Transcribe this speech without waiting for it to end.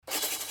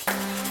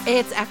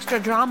It's extra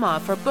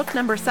drama for book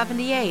number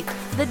 78,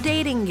 The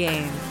Dating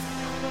Game.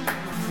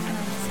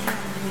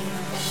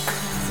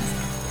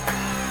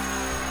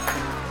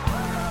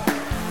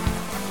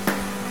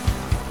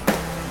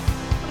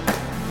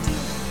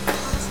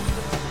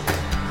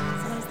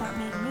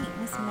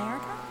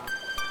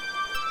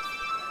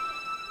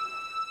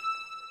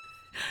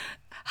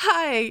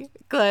 Hi,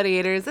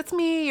 Gladiators. It's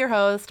me, your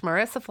host,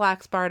 Marissa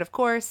Flaxbart, of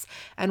course.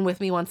 And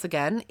with me once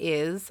again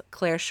is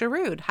Claire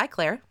Sherrood. Hi,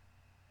 Claire.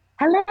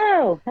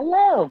 Hello.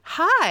 Hello.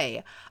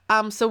 Hi.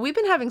 So we've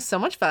been having so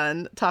much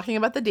fun talking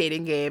about the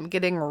dating game,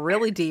 getting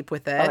really deep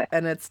with Oh, it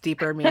and its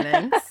deeper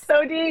meanings.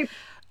 so deep.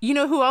 You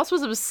know who else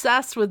was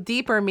obsessed with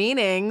deeper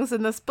meanings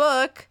in this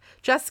book?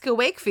 Jessica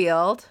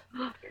Wakefield.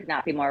 Could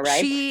not be more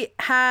right. She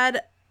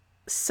had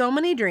so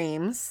many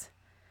dreams,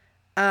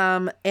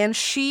 and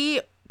she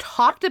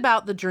talked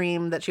about the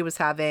dream that she was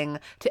having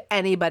to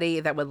anybody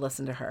that would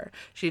listen to her.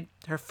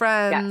 Her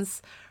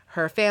friends,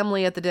 her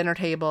family at the dinner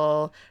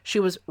table. She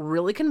was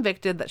really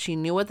convicted that she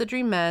knew what the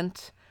dream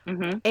meant.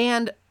 Mm-hmm.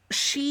 And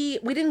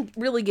we didn't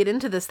really get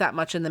into this that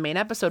much in the main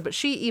episode, but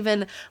she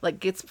even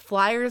gets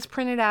flyers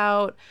printed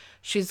out.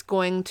 She's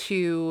going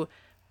to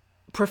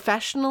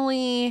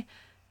professionally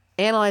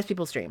analyze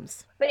people's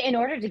dreams. But in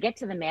order to get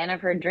to the man of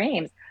her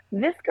dreams,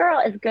 this girl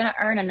is going to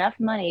earn enough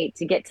money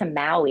to get to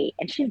Maui,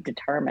 and she's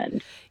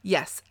determined.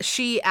 Yes,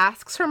 she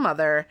asks her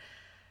mother,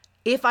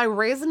 if I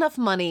raise enough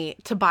money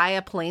to buy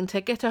a plane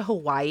ticket to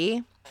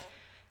Hawaii,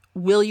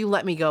 will you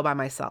let me go by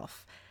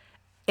myself?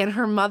 And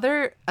her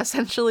mother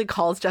essentially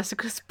calls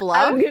Jessica's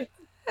bluff and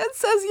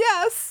says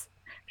yes.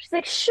 She's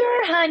like,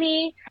 sure,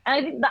 honey.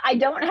 And I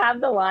don't have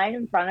the line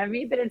in front of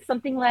me, but it's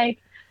something like,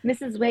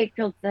 Mrs.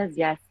 Wakefield says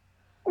yes,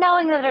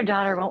 knowing that her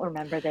daughter won't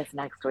remember this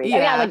next week.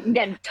 Yeah. I mean,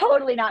 again,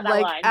 totally not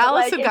that line.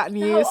 Alice had gotten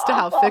used to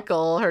how awful.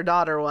 fickle her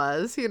daughter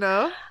was,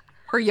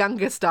 her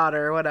youngest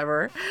daughter or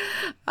whatever.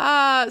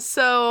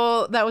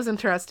 So that was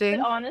interesting.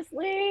 But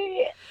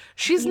honestly,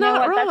 she's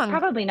not wrong. That's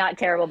probably not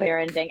terrible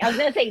parenting. I was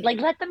going to say,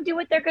 let them do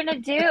what they're going to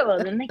do.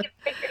 And then they can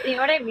figure, you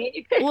know what I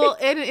mean? Well,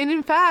 and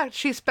in fact,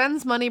 she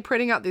spends money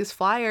printing out these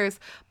flyers,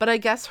 but I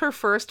guess her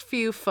first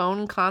few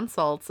phone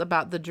consults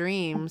about the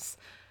dreams,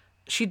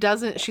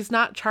 she's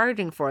not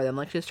charging for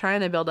them. She's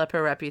trying to build up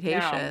her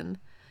reputation. No.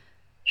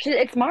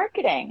 It's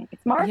marketing.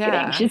 It's marketing.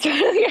 Yeah. She's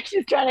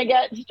trying to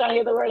get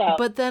the word out.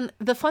 But then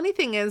the funny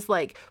thing is,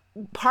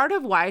 part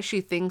of why she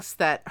thinks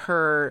that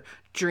her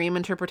dream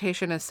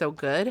interpretation is so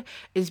good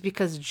is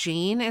because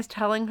Jean is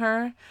telling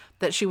her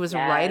that she was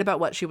right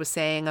about what she was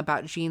saying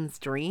about Jean's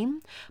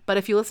dream. But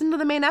if you listen to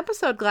the main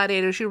episode,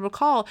 Gladiators, you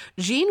recall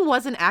Jean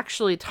wasn't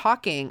actually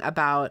talking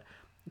about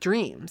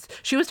dreams.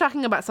 She was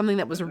talking about something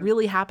that was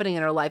really happening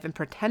in her life and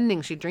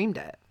pretending she dreamed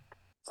it.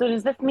 So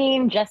does this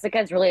mean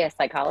Jessica's really a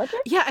psychologist?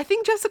 Yeah, I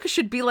think Jessica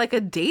should be a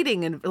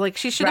dating and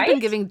she should have been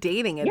giving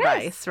dating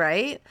advice,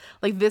 right?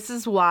 This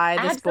is why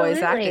this boy's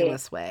acting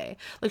this way.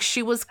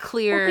 She was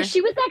clear. Well, she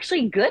was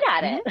actually good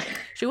at it.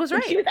 She was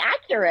right. She was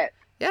accurate.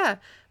 Yeah.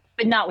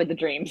 But not with the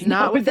dreams.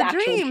 Not with the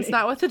dreams.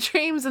 Not with the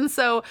dreams. And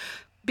so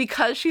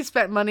because she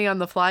spent money on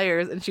the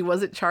flyers and she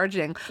wasn't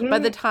charging, by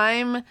the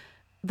time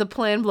the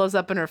plan blows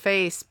up in her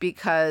face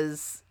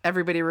because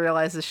everybody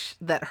realizes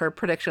that her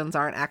predictions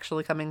aren't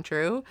actually coming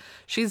true,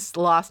 she's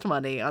lost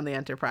money on the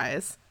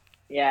Enterprise.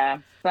 Yeah,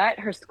 but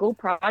her school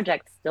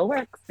project still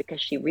works because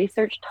she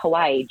researched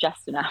Hawaii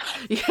just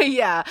enough.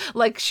 Yeah,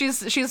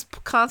 she's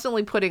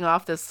constantly putting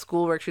off this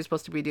schoolwork she's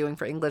supposed to be doing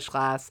for English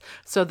class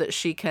so that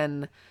she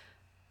can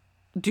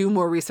do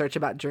more research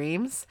about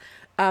dreams.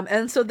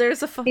 And so there's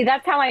See,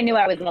 that's how I knew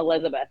I was an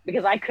Elizabeth,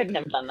 because I couldn't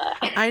have done that.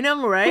 I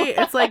know, right?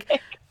 It's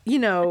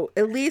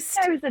at least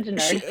I was such a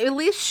nerd. At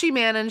least she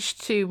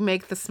managed to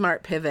make the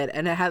smart pivot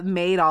and have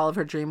made all of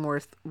her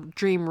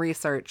dream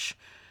research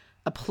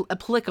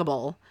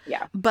applicable.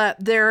 Yeah. But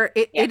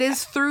it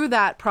is through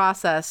that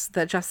process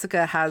that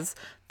Jessica has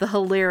the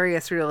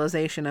hilarious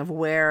realization of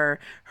where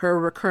her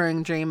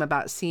recurring dream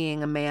about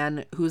seeing a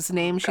man whose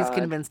name she's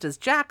convinced is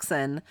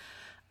Jackson,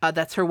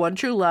 that's her one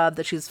true love,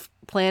 that she's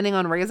planning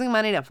on raising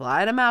money to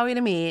fly to Maui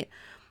to meet.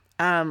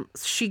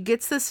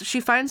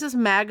 She finds this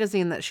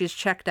magazine that she's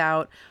checked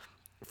out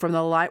from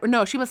the library.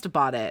 No, she must have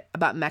bought it,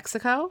 about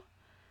Mexico.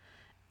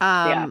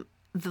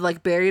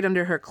 Buried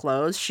under her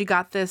clothes. She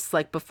got this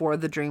before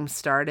the dream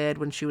started,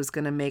 when she was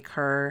going to make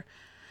her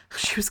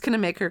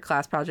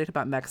class project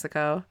about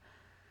Mexico.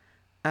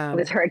 It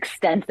was her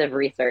extensive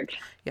research.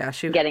 Yeah,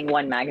 getting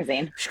one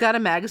magazine. She got a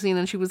magazine,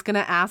 and she was going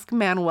to ask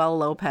Manuel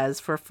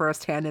Lopez for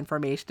firsthand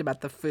information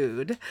about the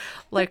food.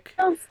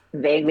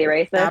 Vaguely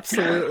racist.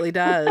 Absolutely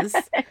does.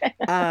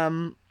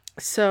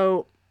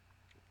 So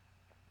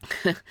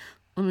let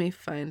me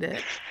find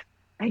it.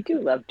 I do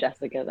love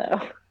Jessica,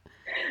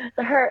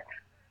 though.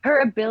 Her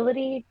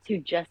ability to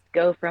just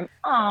go from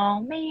oh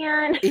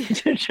man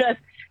to just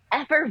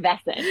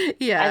effervescent.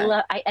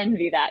 Yeah, I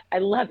envy that. I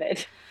love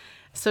it.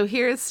 So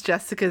here's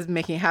Jessica's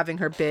having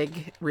her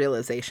big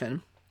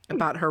realization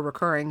about her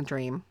recurring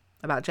dream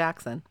about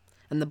Jackson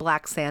and the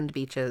black sand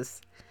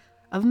beaches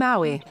of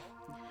Maui.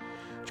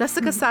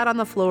 Jessica sat on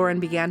the floor and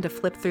began to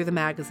flip through the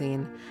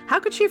magazine. How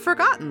could she have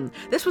forgotten?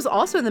 This was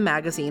also the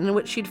magazine in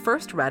which she'd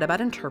first read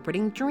about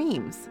interpreting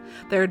dreams.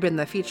 There had been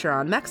the feature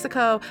on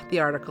Mexico, the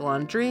article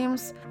on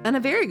dreams, and a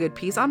very good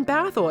piece on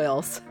bath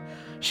oils.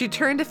 She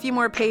turned a few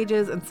more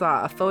pages and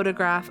saw a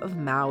photograph of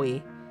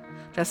Maui.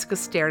 Jessica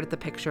stared at the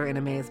picture in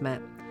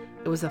amazement.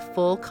 It was a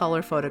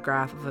full-color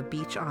photograph of a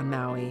beach on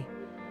Maui.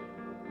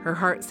 Her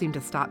heart seemed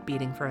to stop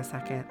beating for a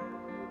second.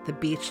 The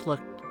beach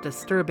looked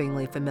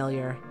disturbingly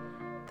familiar.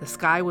 The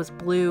sky was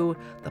blue,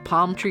 the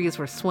palm trees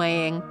were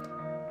swaying,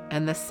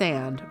 and the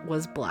sand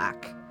was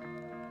black.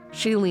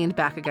 She leaned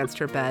back against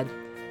her bed.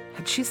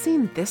 Had she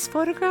seen this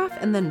photograph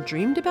and then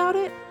dreamed about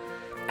it?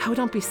 Oh,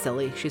 don't be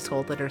silly, she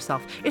scolded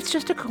herself. It's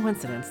just a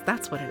coincidence,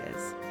 that's what it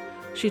is.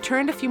 She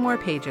turned a few more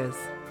pages.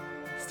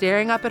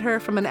 Staring up at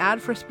her from an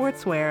ad for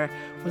sportswear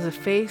was a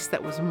face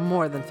that was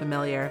more than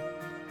familiar.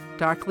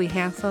 Darkly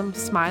handsome,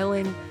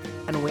 smiling,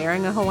 and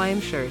wearing a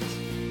Hawaiian shirt.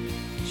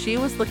 She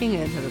was looking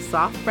into the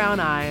soft brown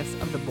eyes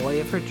of the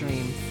boy of her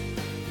dreams.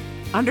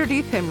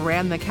 Underneath him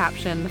ran the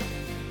caption,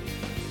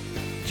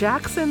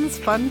 Jackson's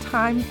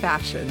Funtime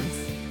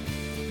Fashions.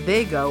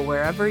 They go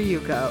wherever you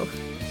go.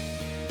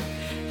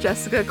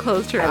 Jessica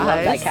closed her eyes. I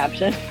love that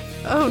caption.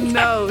 Oh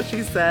no,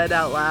 she said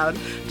out loud.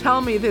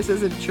 Tell me this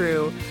isn't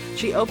true.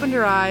 She opened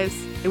her eyes.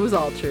 It was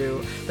all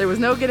true. There was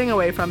no getting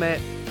away from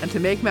it. And to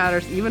make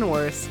matters even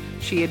worse,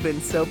 she had been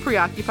so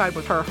preoccupied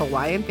with her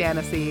Hawaiian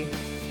fantasy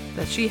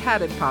that she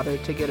hadn't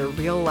bothered to get a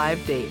real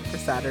live date for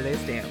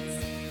Saturday's dance.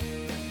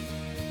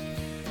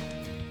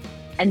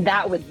 And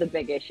that was the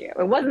big issue.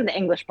 It wasn't the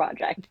English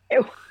project.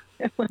 It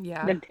was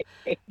the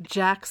date.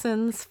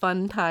 Jackson's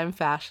Funtime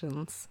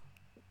Fashions.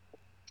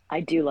 I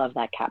do love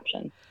that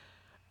caption.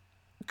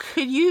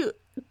 Could you...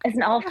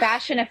 Isn't all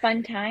fashion a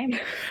fun time?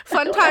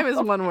 Fun time is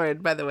one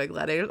word, by the way,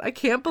 Gladiators. I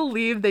can't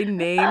believe they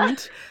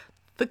named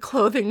the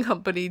clothing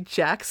company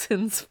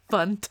Jackson's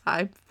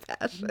Funtime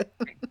Fashion.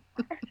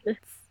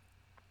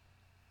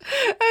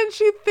 And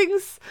she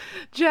thinks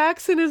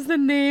Jackson is the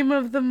name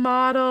of the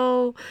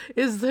model,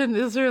 is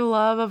her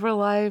love of her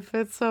life.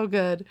 It's so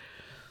good.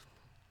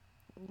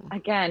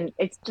 Again,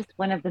 it's just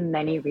one of the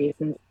many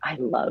reasons I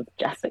love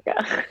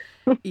Jessica.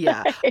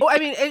 Yeah. Oh, I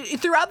mean,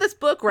 throughout this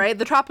book, right,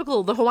 the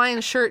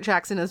Hawaiian shirt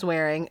Jackson is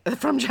wearing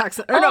from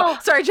Jackson. Or no,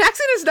 sorry,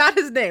 Jackson is not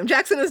his name.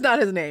 Jackson is not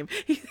his name.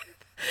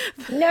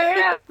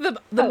 No. The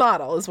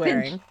model is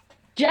wearing.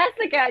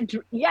 Jessica,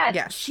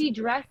 yes, she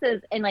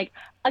dresses in, like,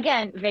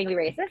 again, vaguely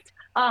racist,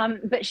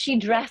 but she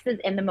dresses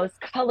in the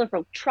most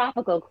colorful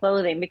tropical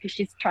clothing because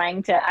she's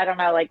trying to, I don't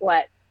know, like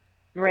what,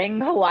 bring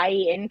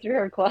Hawaii in through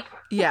her clothes.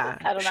 Yeah,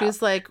 I don't know.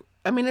 She's like,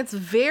 I mean, it's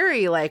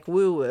very like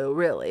woo-woo,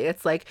 really.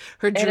 It's like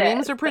her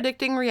dreams are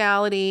predicting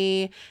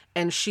reality,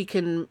 and she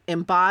can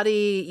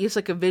use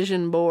like a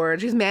vision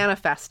board. She's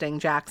manifesting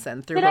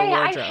Jackson through her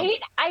wardrobe.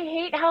 I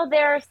hate how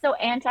they're so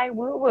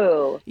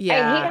anti-woo-woo.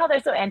 Yeah. I hate how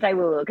they're so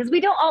anti-woo-woo because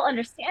we don't all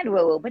understand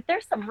woo-woo, but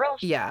there's some real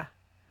shit. Yeah.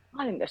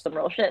 I think there's some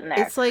real shit in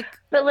there. It's like,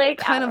 but like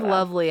kind of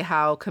lovely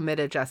how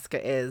committed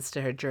Jessica is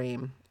to her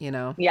dream, you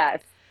know?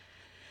 Yes.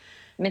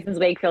 Mrs.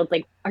 Wakefield's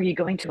like, are you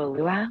going to a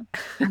luau?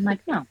 I'm like,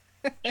 no.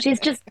 She's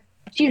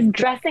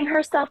dressing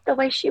herself the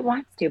way she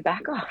wants to.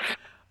 Back off.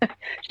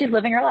 She's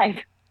living her life.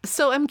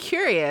 So I'm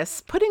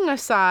curious, putting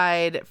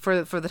aside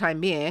for the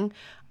time being,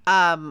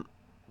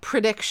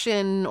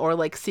 prediction or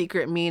like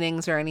secret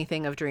meanings or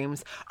anything of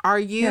dreams, are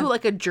you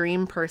like a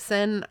dream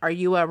person? Are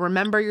you a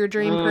remember your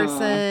dream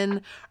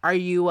person? Are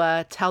you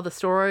a tell the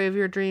story of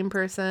your dream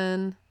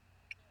person?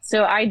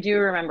 So I do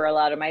remember a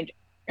lot of my,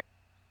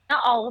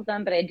 not all of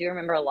them, but I do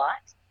remember a lot.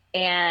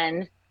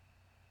 And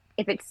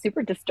if it's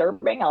super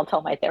disturbing, I'll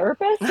tell my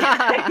therapist.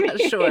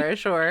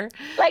 Sure.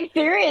 Like,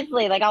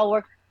 seriously, like I'll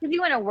work, because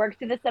you want to work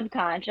through the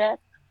subconscious.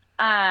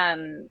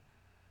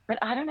 But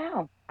I don't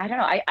know.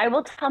 I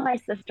will tell my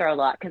sister a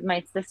lot because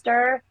my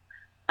sister,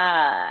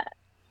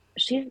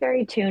 she's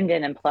very tuned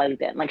in and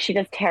plugged in. Like, she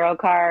does tarot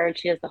cards.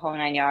 She does the whole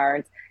 9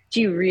 yards.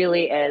 She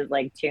really is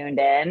like tuned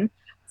in.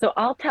 So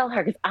I'll tell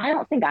her because I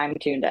don't think I'm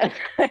tuned in.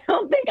 I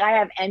don't think I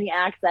have any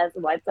access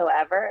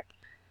whatsoever.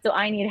 So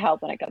I need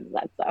help when it comes to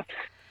that stuff.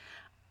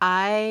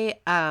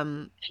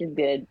 She's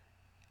good.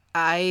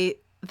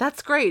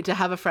 That's great to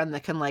have a friend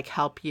that can like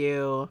help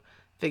you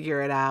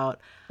figure it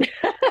out.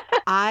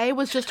 I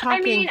was just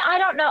talking. I mean, I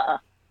don't know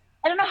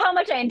how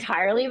much I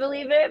entirely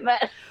believe it,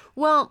 but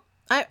well,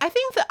 I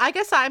think that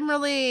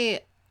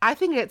I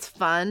think it's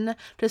fun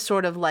to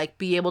sort of like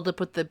be able to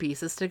put the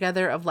pieces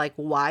together of like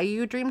why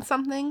you dream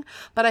something,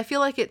 but I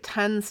feel like it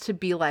tends to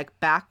be like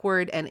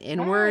backward and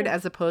inward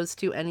as opposed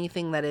to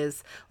anything that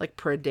is like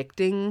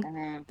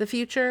predicting the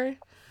future.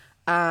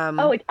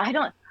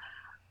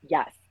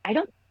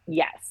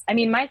 Yes. I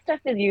mean, my stuff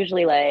is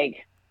usually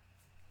like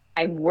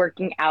I'm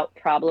working out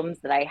problems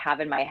that I have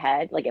in my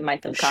head, like in my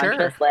subconscious.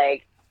 Sure.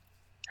 Like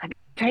I'm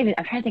trying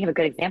to think of a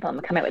good example. I'm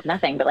coming up with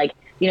nothing, but like,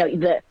 you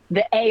know,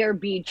 the A or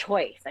B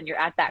choice, and you're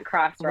at that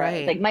crossroads.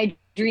 Right. Like my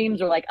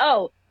dreams are like,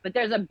 oh, but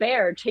there's a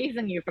bear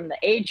chasing you from the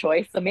A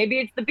choice, so maybe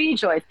it's the B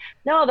choice.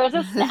 No, there's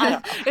a I don't know.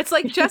 It's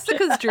like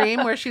Jessica's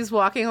dream where she's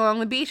walking along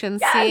the beach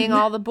and seeing Yes.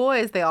 all the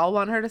boys. They all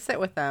want her to sit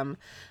with them.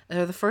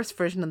 They're the first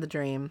version of the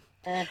dream.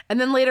 Eh, And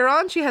then later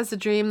on, she has a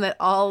dream that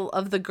all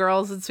of the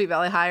girls in Sweet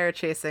Valley High are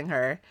chasing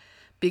her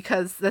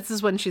because this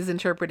is when she's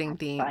interpreting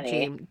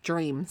funny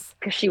dreams.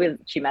 because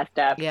she messed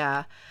up.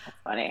 Yeah. That's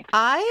funny.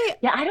 I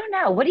Yeah, I don't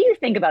know. What do you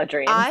think about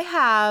dreams?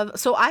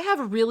 I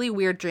have really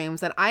weird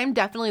dreams, and I'm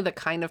definitely the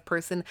kind of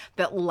person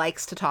that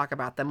likes to talk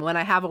about them when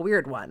I have a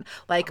weird one.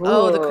 Like,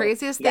 oh, the Ooh,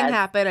 craziest thing yes.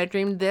 happened. I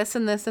dreamed this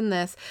and this and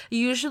this.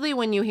 Usually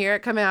when you hear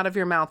it coming out of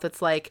your mouth,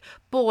 it's like,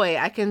 boy,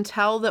 I can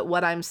tell that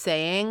what I'm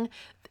saying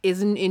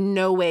is in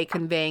no way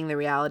conveying the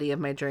reality of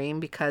my dream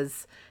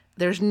because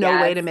there's no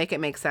way Yes. to make it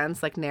make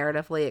sense. Like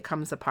narratively, it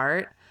comes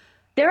apart.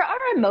 There are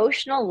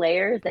emotional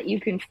layers that you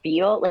can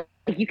feel. Like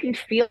you can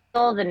feel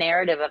the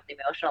narrative of the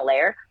emotional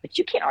layer, but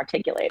you can't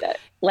articulate it.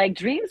 Like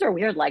dreams are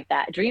weird like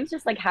that. Dreams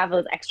just like have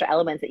those extra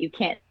elements that you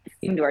can't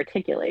seem to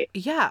articulate.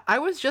 Yeah, I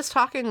was just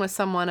talking with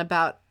someone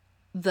about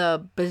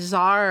the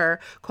bizarre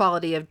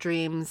quality of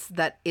dreams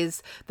that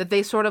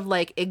they sort of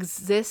like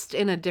exist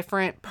in a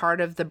different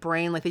part of the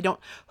brain, like they don't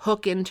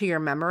hook into your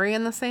memory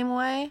in the same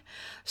way.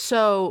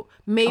 So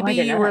Oh, maybe I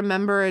didn't you know that.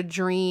 remember a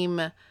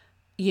dream,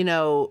 you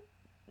know,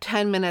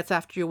 10 minutes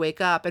after you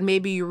wake up, and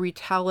maybe you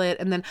retell it.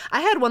 And then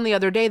I had one the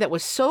other day that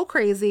was so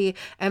crazy,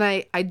 and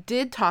I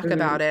did talk Mm,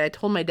 about it. I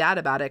told my dad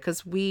about it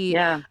because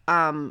yeah.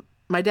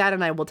 my dad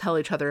and I will tell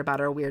each other about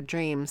our weird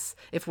dreams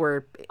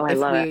Oh, I if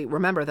love it. we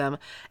remember them.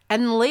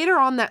 And later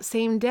on that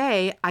same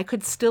day, I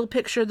could still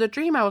picture the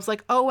dream. I was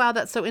like, "Oh wow,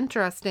 that's so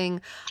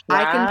interesting.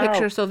 I can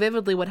picture Wow. so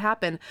vividly what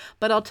happened."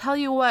 But I'll tell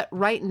you what,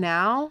 right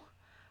now,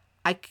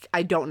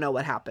 I don't know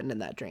what happened in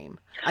that dream.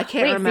 I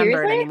can't Wait,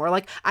 remember it seriously? anymore.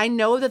 Like I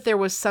know that there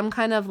was some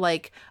kind of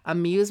like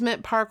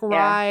amusement park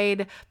Yeah.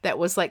 ride that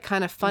was like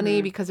kind of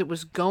funny Hmm. because it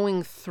was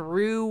going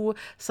through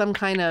some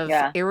kind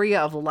of Yeah.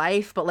 area of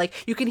life, but like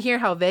you can hear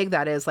how vague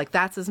that is. Like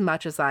that's as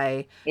much as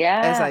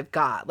Yeah. I've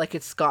got. Like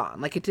it's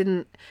gone. Like it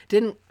didn't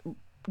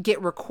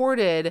get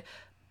recorded,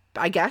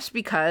 I guess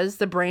because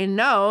the brain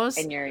knows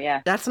And you're,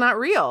 yeah, that's not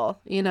real,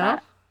 you know?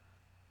 not.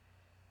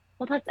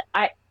 Well,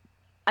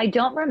 I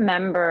don't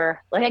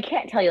remember, like, I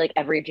can't tell you like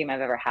every dream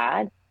I've ever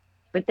had,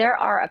 but there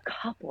are a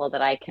couple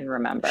that I can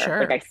remember.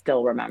 Like, I Sure.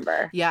 still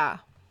remember. Yeah.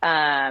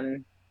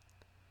 Um,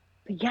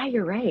 but yeah,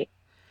 you're right.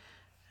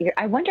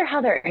 I wonder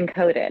how they're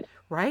encoded,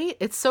 Right?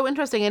 It's so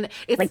interesting. And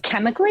it's like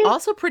chemically.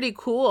 also pretty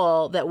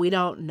cool that we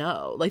don't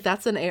know. Like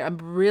that's a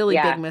really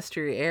big Yeah,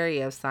 mystery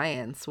area of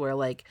science where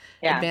like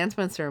yeah.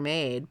 advancements are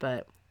made,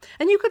 but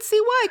and you could see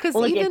why because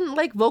Well, like it. even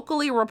like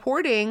vocally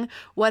reporting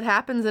what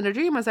happens in a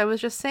dream, as I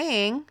was just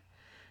saying,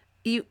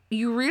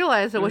 you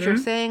realize that what you're Hmm.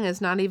 saying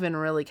is not even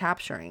really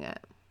capturing it.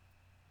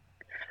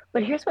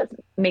 But here's what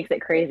makes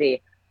it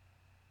crazy: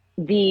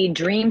 the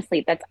dream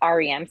sleep. That's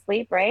REM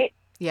sleep, right?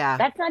 Yeah.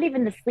 That's not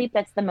even the sleep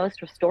that's the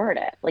most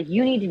restorative. Like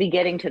you need to be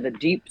getting to the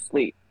deep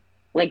sleep.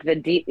 Like the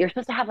deep, you're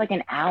supposed to have like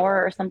an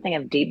hour or something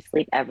of deep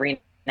sleep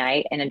every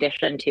night, in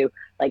addition to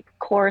like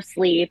core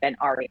sleep and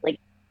REM. Like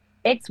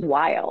it's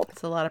wild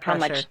It's a lot of how pressure.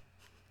 much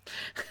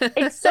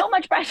it's so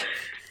much pressure.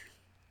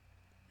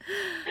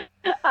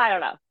 I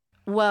don't know.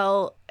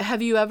 Well,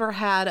 have you ever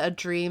had a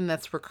dream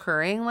that's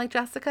recurring like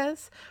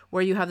Jessica's,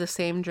 where you have the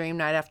same dream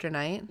night after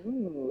night?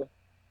 Ooh,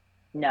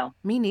 no,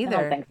 Me I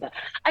don't neither. think so.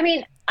 I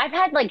mean, I've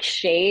had like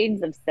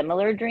shades of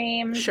similar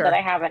dreams, but Sure.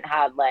 I haven't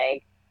had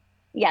like,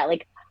 yeah,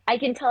 like I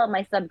can tell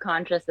my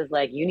subconscious is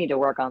like, you need to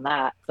work on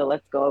that. So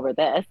let's go over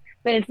this.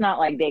 But it's not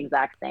like the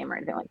exact same or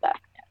anything like that.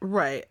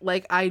 Right.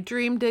 Like I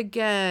dreamed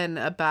again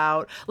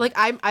about like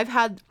I've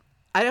had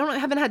I don't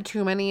haven't had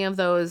too many of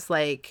those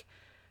like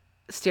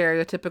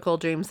stereotypical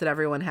dreams that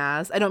everyone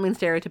has. I don't mean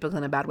stereotypical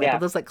in a bad way, but Yeah.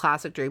 those like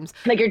classic dreams.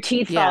 Like your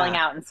teeth falling Yeah.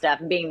 out and stuff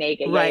and being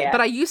naked. Yeah, Right. yeah.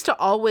 But I used to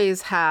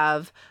always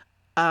have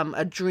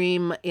a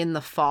dream in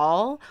the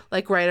fall,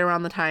 like right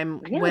around the time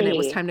when it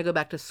was Really? time to go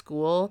back to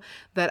school,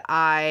 that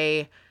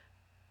I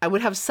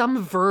would have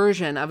some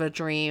version of a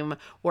dream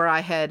where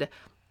I had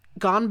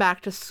gone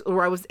back to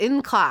where I was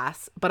in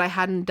class, but I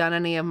hadn't done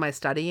any of my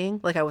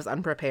studying, like I was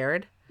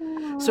unprepared.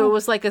 So it Oh,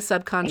 was like a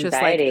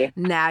subconscious, like anxiety.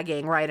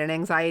 nagging, right? An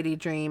anxiety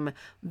dream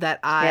that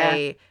Yeah,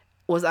 I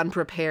was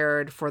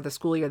unprepared for the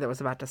school year that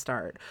was about to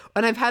start.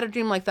 And I've had a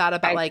dream like that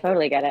about I like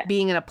totally get it.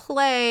 being in a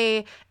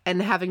play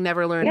and having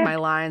never learned Yeah. my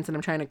lines and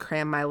I'm trying to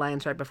cram my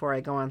lines right before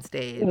I go on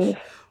stage.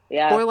 Oof.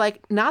 Yeah. Or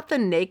like not the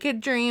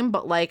naked dream,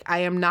 but like I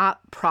am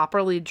not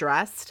properly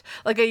dressed.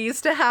 Like I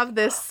used to have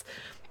this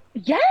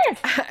Yes,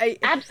 I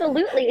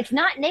absolutely. It's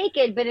not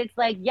naked, but it's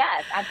like,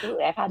 yes,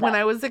 absolutely. I've had when that.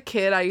 I was a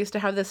kid, I used to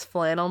have this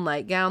flannel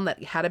nightgown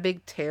that had a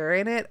big tear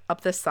in it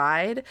up the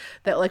side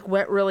that like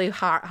went really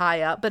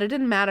high up, but it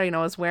didn't matter. You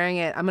know, I was wearing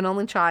it. I'm an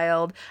only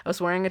child. I was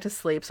wearing it to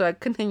sleep, so I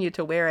continued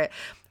to wear it.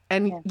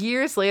 And Yeah.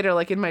 years later,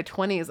 like in my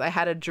 20s, I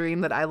had a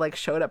dream that I like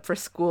showed up for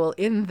school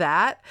in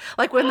that,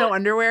 like with no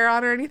underwear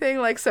on or anything.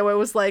 Like, so it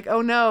was like,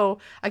 oh no,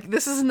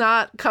 this is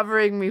not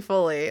covering me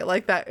fully.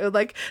 Like that,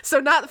 like, so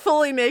not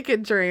fully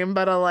naked dream,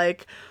 but a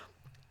like,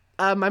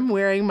 I'm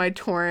wearing my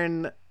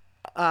torn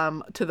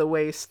to the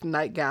waist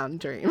nightgown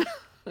dream.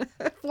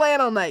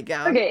 Flannel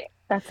nightgown. Okay,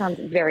 that sounds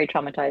very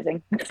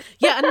traumatizing.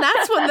 Yeah, and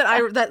that's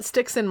one that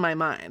sticks in my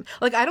mind.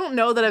 Like, I don't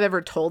know that I've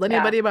ever told Yeah.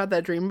 anybody about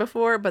that dream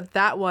before, but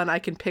that one I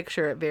can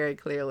picture it very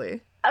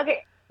clearly.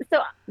 Okay,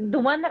 so the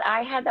one that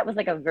I had that was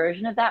like a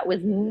version of that was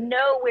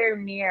nowhere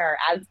near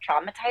as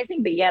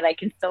traumatizing, but yet I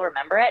can still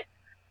remember it.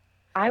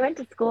 I went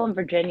to school in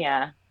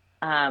Virginia.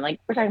 Like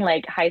we're talking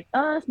like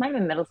this might have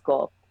been middle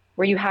school,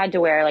 where you had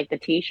to wear like the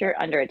t-shirt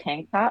under a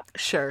tank top.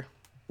 Sure.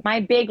 My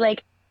big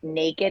like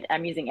naked,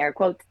 I'm using air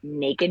quotes,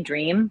 naked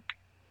dream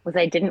was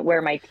I didn't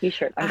wear my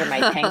t-shirt under my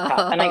tank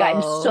top. And I got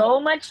in Oh, so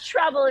much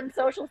trouble in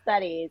social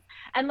studies.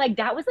 And like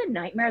that was a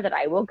nightmare that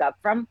I woke up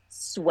from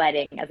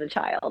sweating as a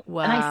child. And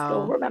I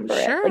still wow. remember it.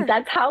 Like Sure.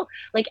 that's how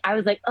like I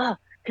was like, oh,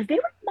 because they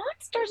were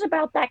monsters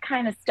about that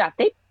kind of stuff.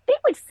 They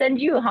would send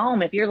you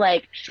home if your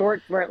like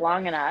shorts weren't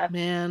long enough.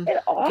 Man,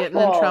 It's getting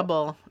in awful.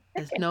 trouble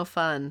is Freaking no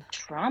fun.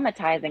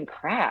 traumatizing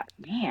crap,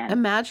 man.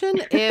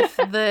 Imagine if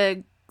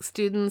the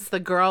students, the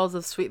girls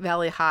of Sweet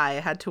Valley High,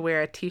 had to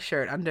wear a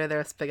t-shirt under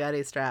their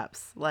spaghetti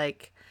straps.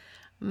 Like,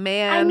 I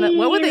man,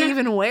 what would they mean,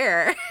 even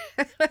wear?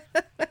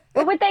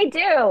 what would they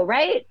do,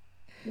 right?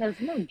 There's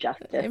no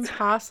justice.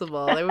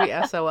 Impossible. They would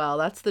be SOL.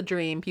 That's the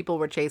dream people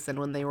were chasing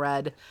when they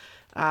read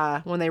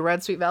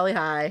Sweet Valley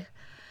High.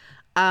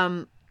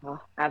 Um, Oh,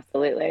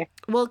 absolutely.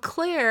 well,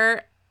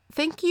 Claire,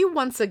 thank you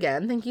once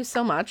again. Thank you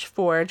so much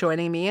for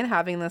joining me and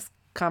having this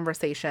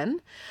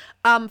conversation.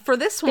 For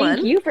this Thank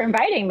one, you for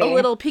inviting a me.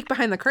 little peek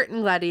behind the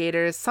curtain,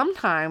 gladiators.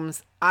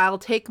 Sometimes I'll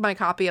take my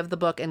copy of the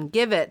book and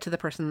give it to the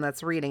person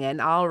that's reading it,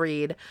 and I'll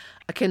read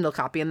a Kindle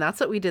copy. And that's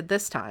what we did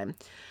this time.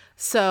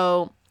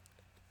 So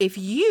if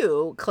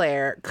you,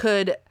 Claire,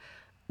 could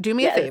do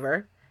me a Yes.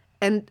 favor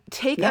and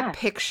take a Yeah.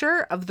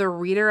 picture of the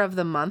Reader of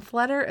the Month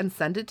letter and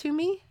send it to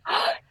me.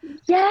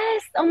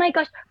 Yes. Oh my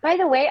gosh. By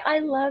the way, I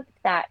loved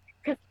that.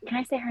 Because can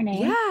I say her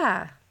name?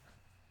 Yeah.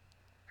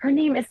 Her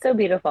name is so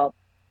beautiful.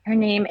 Her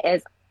name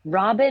is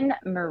Robin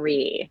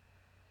Marie,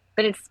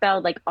 but it's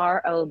spelled like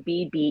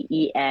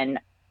Robbenmarie.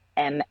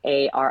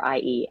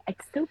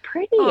 It's so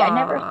pretty.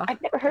 Aw.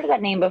 I've never heard of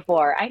that name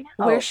before. I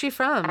Where's know. she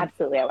from?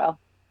 Absolutely, I will.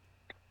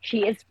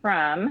 She is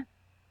from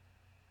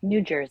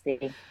New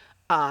Jersey.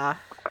 Ah,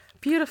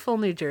 beautiful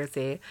New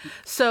Jersey.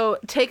 So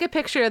take a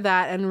picture of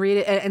that and read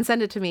it and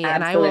send it to me,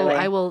 and I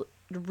Absolutely. will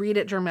read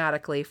it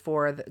dramatically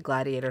for the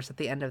gladiators at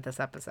the end of this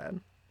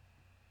episode.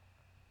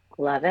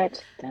 Love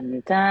it. Dun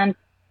dun dun.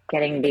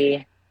 Getting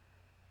the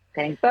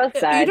getting both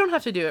You sides. don't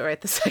have to do it right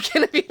this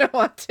second if you don't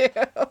want to.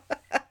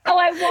 Oh,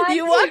 I want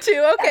You want to. to?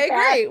 That Okay,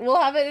 bad. great.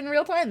 We'll have it in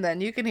real time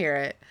then. You can hear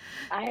it.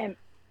 I am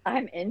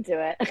I'm into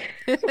it.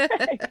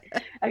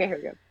 Okay, here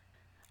we go.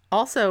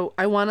 Also,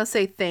 I want to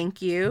say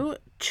thank you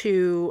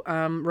to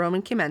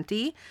Roman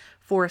Chimenti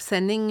for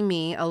sending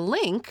me a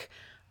link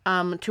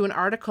to an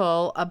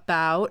article uh,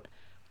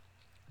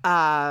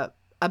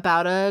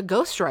 about a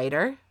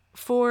ghostwriter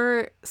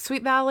for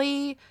Sweet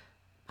Valley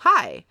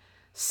High.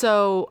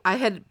 So I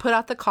had put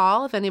out the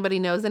call if anybody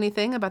knows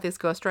anything about these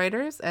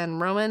ghostwriters, and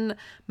Roman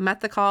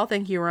met the call.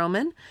 Thank you,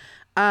 Roman.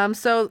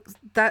 So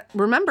that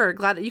remember,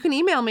 glad you can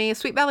email me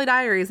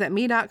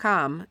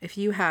sweetvalleydiaries@me.com if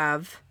you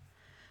have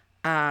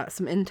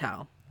some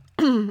intel.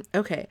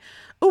 Okay.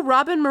 Oh,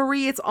 Robin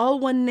Marie, it's all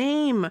one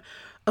name.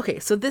 Okay,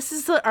 so this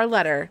is our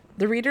letter,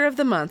 the reader of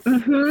the month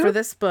Mm-hmm. for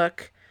this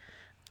book.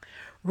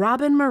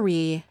 Robin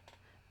Marie,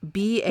 Seems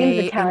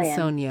B.A. Italian.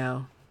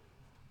 Insogno.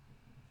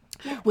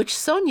 Yeah. Which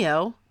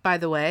Sogno, by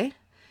the way,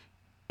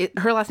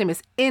 her last name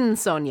is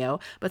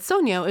Insogno, but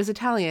Sogno is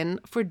Italian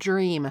for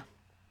dream.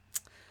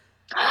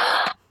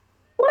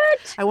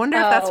 What? I wonder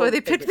if that's why Oh, they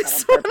they picked did that on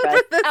this one for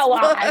purpose. this Oh,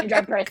 book.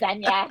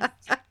 100%, yes.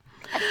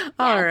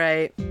 All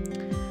Yes.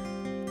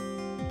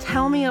 right.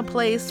 Tell me a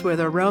place where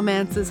the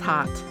romance is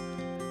hot,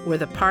 where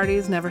the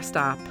parties never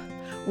stop,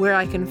 where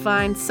I can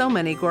find so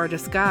many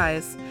gorgeous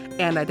guys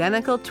and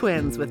identical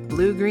twins with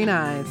blue-green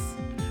eyes,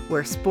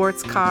 where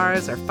sports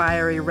cars are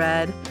fiery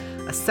red,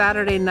 a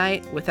Saturday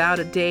night without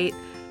a date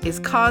is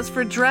cause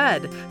for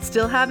dread.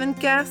 Still haven't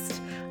guessed?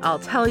 I'll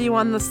tell you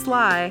on the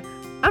sly.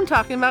 I'm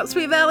talking about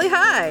Sweet Valley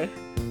High.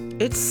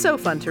 It's so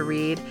fun to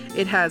read.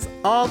 It has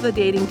all the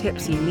dating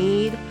tips you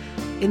need.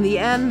 In the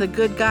end, the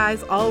good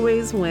guys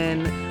always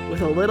win,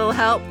 with a little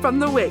help from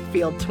the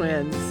Wakefield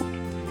twins.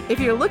 If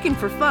you're looking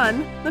for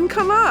fun, then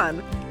come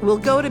on. We'll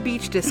go to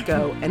Beach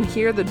Disco and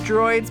hear the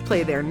droids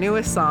play their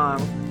newest song.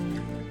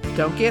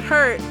 Don't get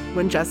hurt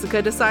when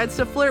Jessica decides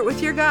to flirt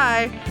with your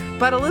guy,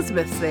 but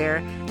Elizabeth's there,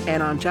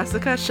 and on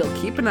Jessica she'll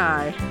keep an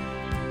eye.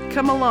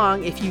 Come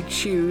along if you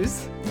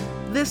choose.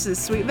 This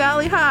is Sweet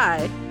Valley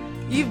High.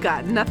 You've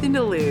got nothing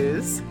to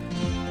lose.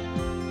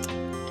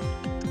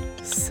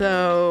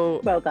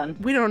 So Well done.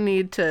 we don't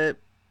need to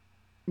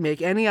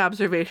make any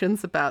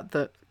observations about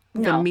the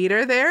No.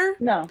 meter there.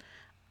 No,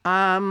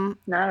 not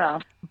at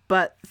all.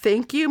 But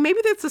thank you. Maybe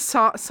that's a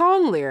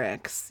song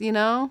lyrics, you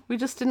know? We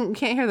just can't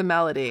hear the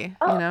melody,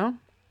 you Oh, know?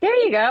 there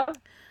you go.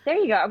 There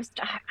you go. I was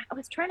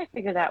trying to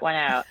figure that one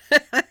out.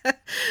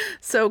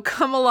 So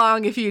come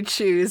along if you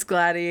choose,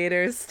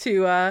 gladiators,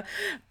 to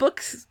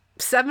book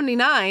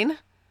 79.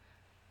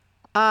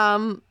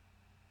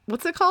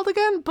 What's it called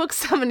again? Book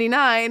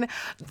 79. Wait,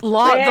 The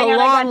hang on,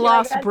 long I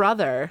lost got you.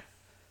 brother.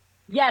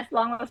 Yes,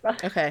 Long Lost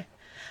Brother. Okay.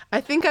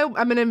 I think I'm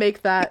going to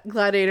make that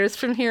Gladiators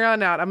from here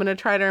on out. I'm going to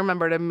try to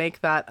remember to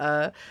make that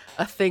a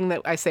thing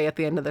that I say at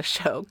the end of the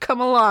show. Come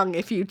along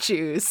if you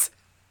choose.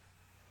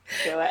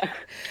 Do it.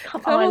 Oh,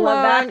 Come I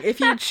love that. along if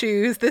you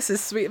choose. This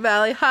is Sweet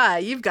Valley High.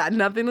 You've got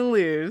nothing to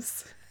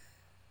lose.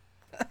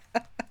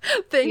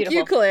 Thank you,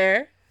 Beautiful.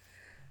 Claire.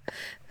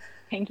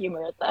 Thank you,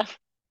 Marissa.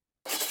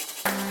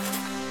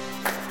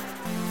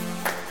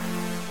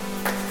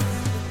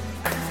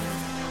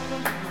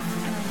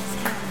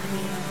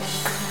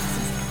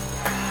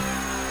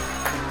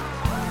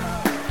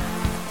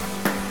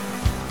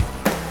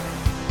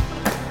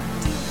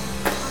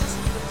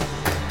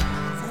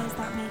 So does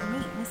that make me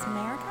Miss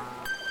America?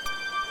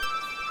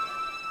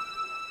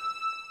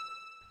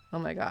 Oh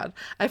my God.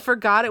 I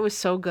forgot it was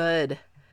so good.